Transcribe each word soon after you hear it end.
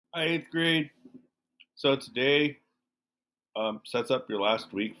Hi, eighth grade. So today sets up your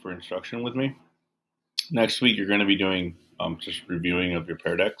last week for instruction with me. Next week, you're going to be doing just reviewing of your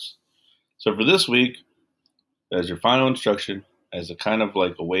pair decks. So for this week, as your final instruction, as a kind of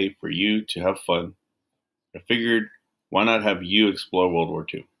like a way for you to have fun, I figured why not have you explore World War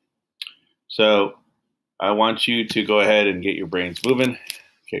II? So I want you to go ahead and get your brains moving,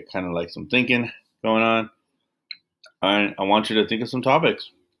 get kind of like some thinking going on. I want you to think of some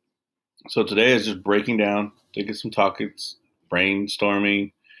topics. So today is just breaking down, thinking some topics,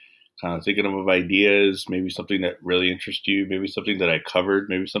 brainstorming, kind of thinking of ideas, maybe something that really interests you, maybe something that I covered,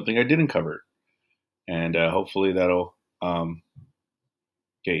 maybe something I didn't cover, and hopefully that'll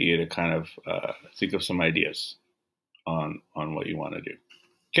get you to kind of think of some ideas on what you want to do.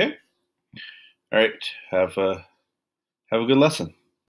 Okay, all right. Have a good lesson.